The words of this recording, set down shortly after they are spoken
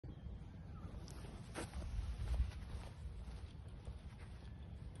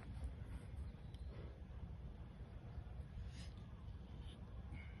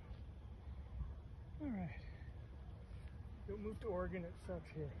Alright. Don't move to Oregon, it sucks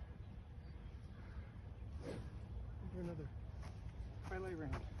here. Do another Twilight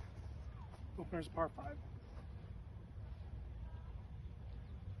round. Opener's par 5.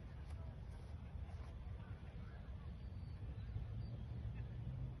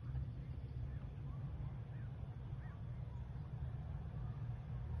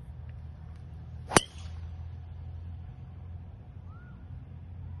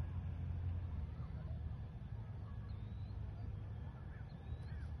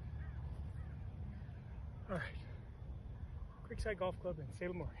 Alright. Creekside Golf Club in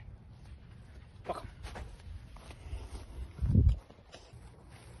Salem, Oregon. Welcome.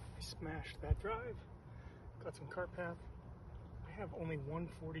 I smashed that drive. Got some cart path. I have only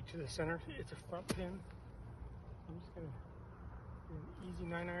 140 to the center. It's a front pin. I'm just gonna do an easy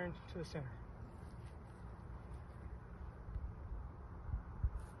 9-iron to the center.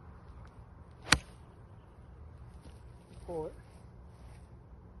 Pull it.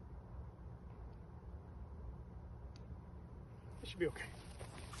 It should be okay.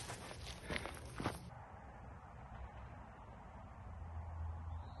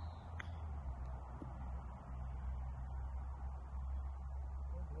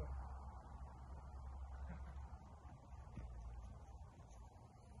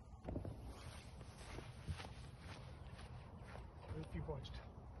 If you've watched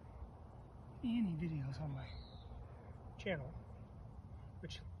any videos on my channel,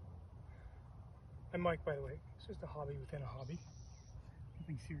 which I'm Mike, by the way, it's just a hobby within a hobby,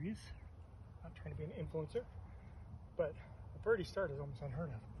 nothing serious, not trying to be an influencer, but a birdie start is almost unheard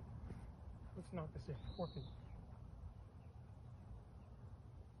of. Let's knock this in. 4 feet.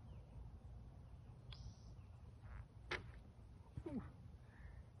 Ooh.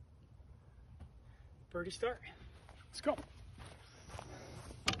 Birdie start. Let's go.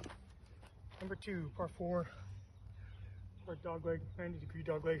 Number 2, par 4, or dogleg, 90-degree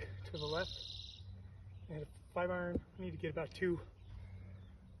dogleg to the left. And a 5-iron, I need to get about 2.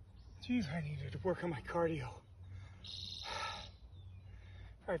 Jeez, I needed to work on my cardio.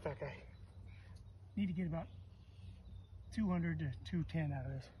 Alright, fat guy. Need to get about 200 to 210 out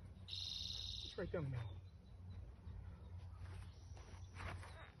of this. It's right down the middle.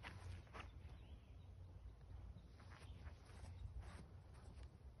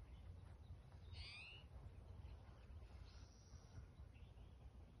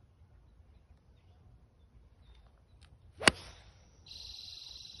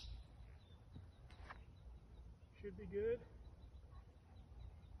 Should be good.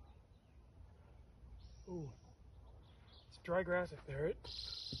 Ooh, it's dry grass up there. It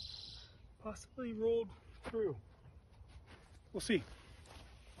possibly rolled through. We'll see.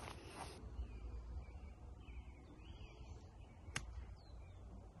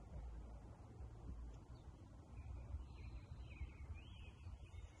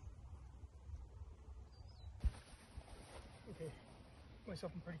 Okay, put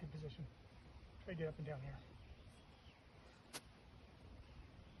myself in pretty good position. Try to get up and down here.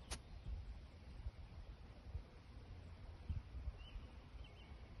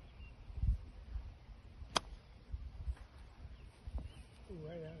 Ooh,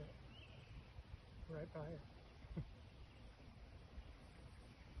 right at it. Right by it.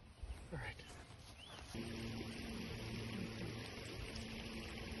 All right.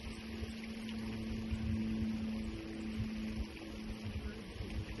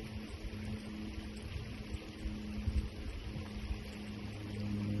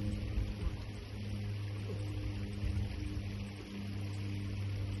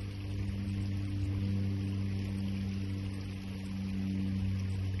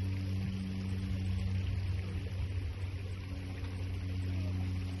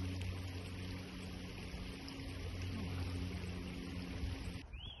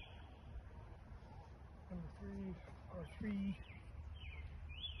 Number 3, par 3.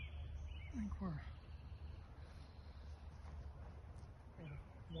 I think we're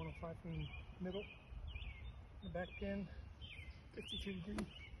 105 from the middle. The back pin, 52 degrees.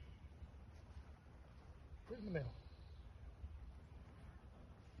 Right in the middle.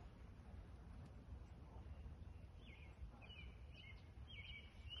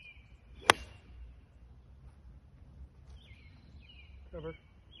 Cover.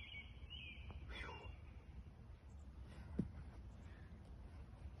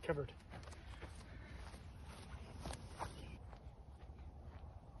 Covered.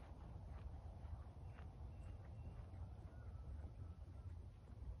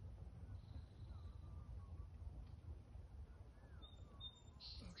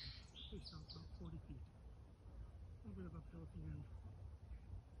 Okay, please stop about 40 feet. A little bit of uphill at the end.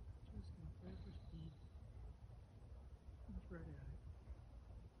 Just gonna play it for speed. right at it.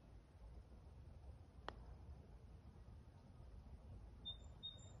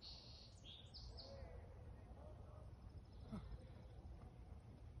 Huh.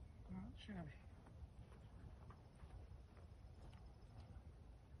 Not shabby.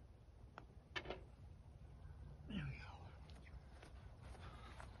 There we go.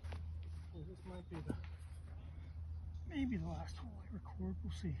 So this might be maybe the last hole I record.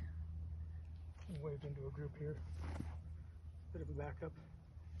 We'll see. I waved into a group here. Bit of a backup.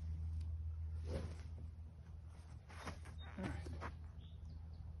 Alright.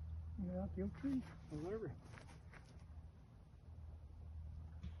 Out the oak tree or whatever.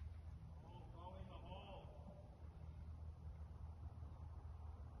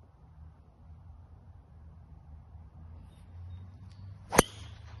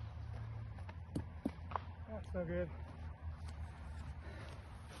 That's no good.